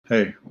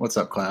Hey, what's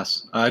up,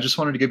 class? I just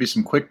wanted to give you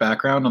some quick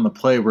background on the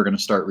play we're going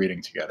to start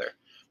reading together.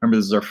 Remember,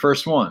 this is our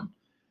first one.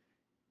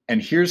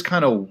 And here's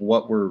kind of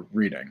what we're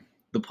reading.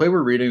 The play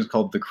we're reading is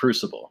called The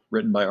Crucible,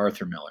 written by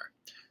Arthur Miller.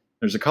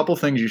 There's a couple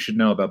things you should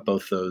know about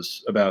both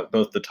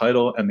the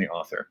title and the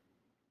author.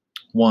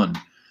 One,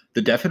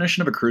 the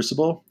definition of a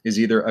crucible is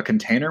either a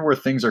container where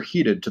things are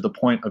heated to the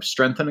point of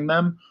strengthening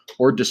them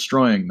or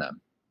destroying them.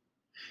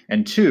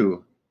 And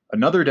two,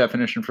 another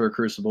definition for a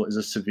crucible is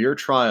a severe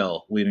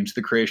trial leading to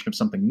the creation of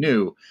something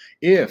new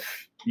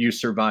if you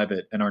survive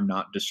it and are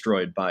not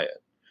destroyed by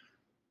it.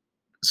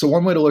 So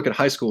one way to look at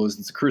high school is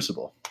it's a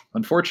crucible.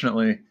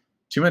 Unfortunately,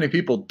 too many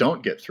people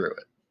don't get through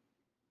it,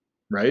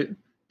 right?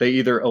 They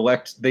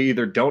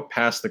either don't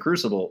pass the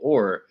crucible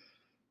or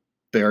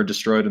they are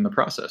destroyed in the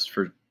process.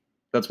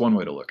 That's one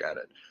way to look at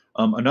it.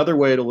 Another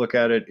way to look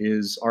at it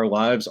is our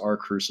lives are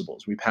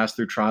crucibles. We pass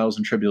through trials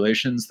and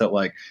tribulations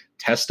that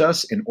test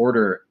us in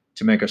order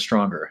to make us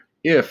stronger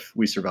if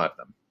we survive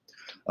them.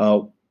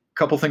 A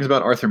couple things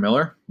about Arthur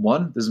Miller.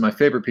 One, this is my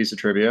favorite piece of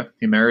trivia.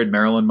 He married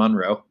Marilyn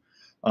Monroe.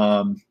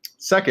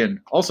 Second,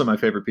 also my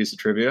favorite piece of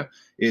trivia,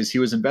 is he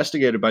was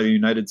investigated by the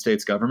United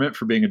States government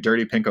for being a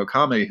dirty pinko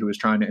commie who was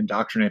trying to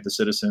indoctrinate the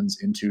citizens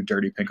into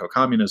dirty pinko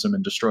communism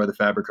and destroy the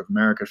fabric of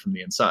America from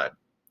the inside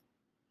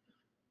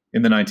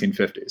in the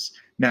 1950s.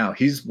 Now,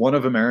 he's one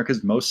of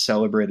America's most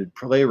celebrated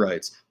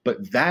playwrights,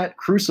 but that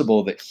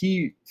crucible that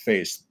he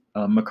faced,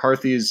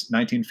 McCarthy's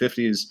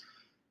 1950s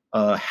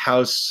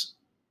House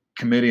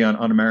Committee on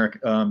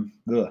Un-American,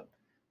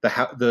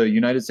 the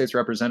United States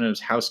Representatives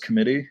House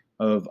Committee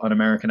of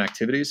Un-American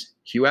Activities,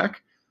 HUAC,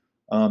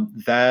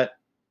 that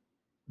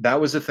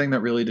was a thing that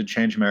really did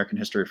change American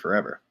history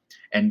forever.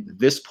 And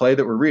this play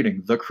that we're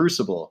reading, The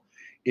Crucible,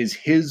 is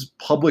his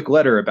public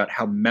letter about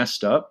how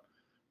messed up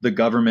the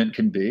government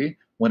can be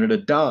when it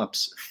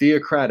adopts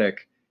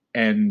theocratic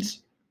and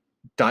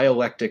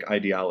dialectic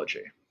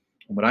ideology.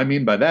 And what I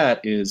mean by that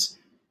is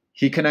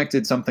he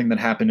connected something that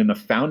happened in the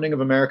founding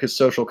of America's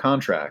social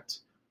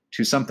contract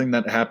to something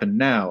that happened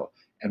now.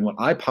 And what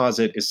I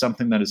posit is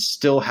something that is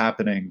still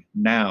happening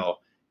now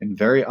in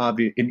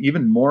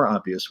even more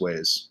obvious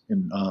ways,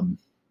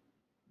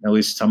 at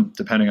least some,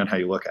 depending on how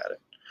you look at it.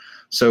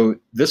 So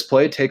this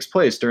play takes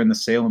place during the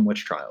Salem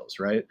witch trials,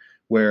 right?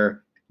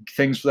 Where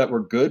things that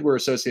were good were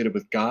associated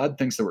with God,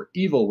 things that were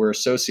evil were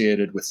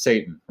associated with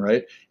Satan,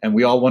 right? And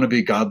we all want to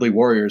be godly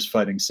warriors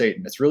fighting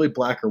Satan. It's really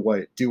black or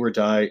white, do or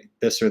die,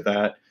 this or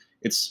that.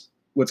 It's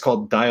what's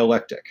called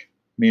dialectic,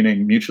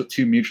 meaning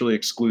two mutually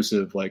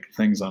exclusive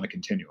things on a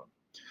continuum.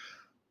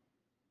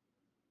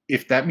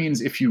 If that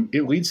means it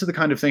leads to the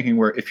kind of thinking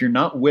where if you're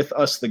not with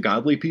us, the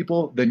godly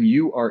people, then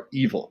you are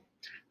evil.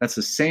 That's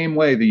the same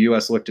way the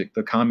U.S. looked at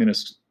the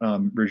communist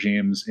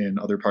regimes in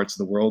other parts of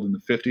the world in the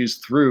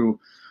 50s through,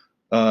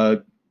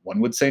 one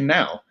would say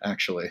now,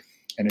 actually.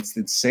 And it's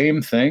the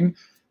same thing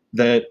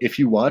that if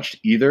you watched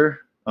either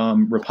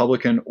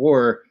Republican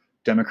or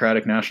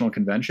Democratic National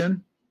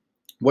Convention,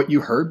 what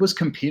you heard was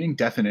competing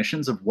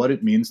definitions of what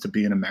it means to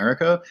be in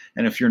America.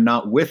 And if you're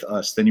not with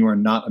us, then you are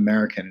not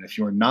American. And if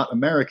you are not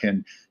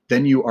American,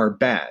 then you are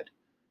bad.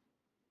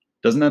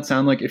 Doesn't that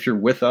sound like if you're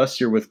with us,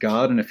 you're with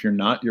God, and if you're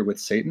not, you're with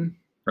Satan,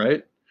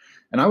 right?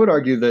 And I would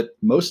argue that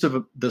most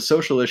of the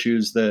social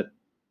issues that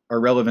are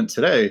relevant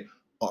today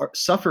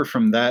suffer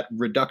from that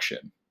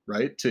reduction,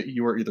 right?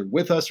 You are either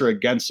with us or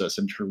against us.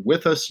 And if you're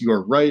with us, you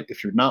are right.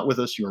 If you're not with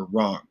us, you are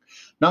wrong.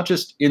 Not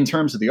just in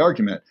terms of the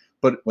argument,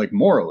 but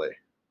morally.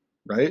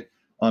 Right?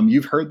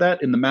 You've heard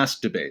that in the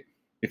mask debate.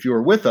 If you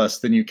are with us,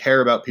 then you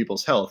care about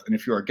people's health. And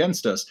if you are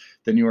against us,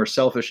 then you are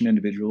selfish and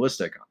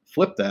individualistic.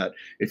 Flip that.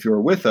 If you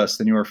are with us,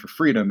 then you are for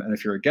freedom. And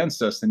if you're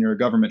against us, then you're a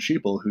government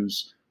sheeple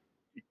who's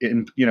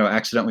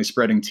accidentally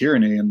spreading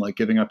tyranny and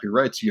giving up your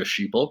rights, you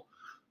sheeple.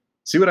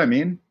 See what I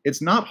mean?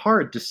 It's not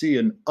hard to see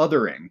an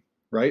othering,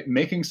 right?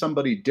 Making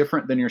somebody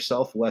different than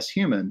yourself less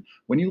human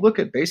when you look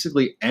at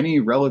basically any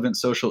relevant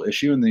social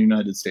issue in the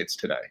United States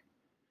today.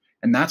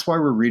 And that's why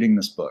we're reading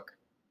this book.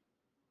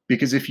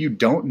 Because if you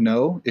don't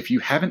know, if you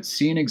haven't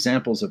seen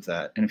examples of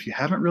that, and if you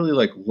haven't really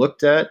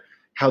looked at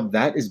how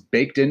that is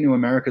baked into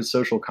America's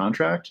social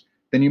contract,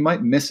 then you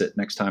might miss it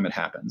next time it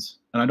happens.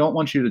 And I don't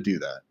want you to do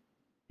that.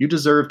 You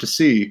deserve to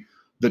see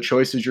the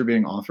choices you're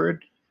being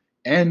offered.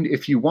 And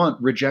if you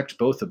want, reject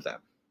both of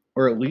them,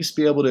 or at least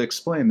be able to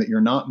explain that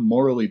you're not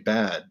morally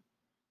bad,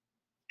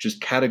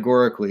 just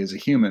categorically as a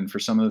human for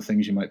some of the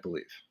things you might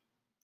believe.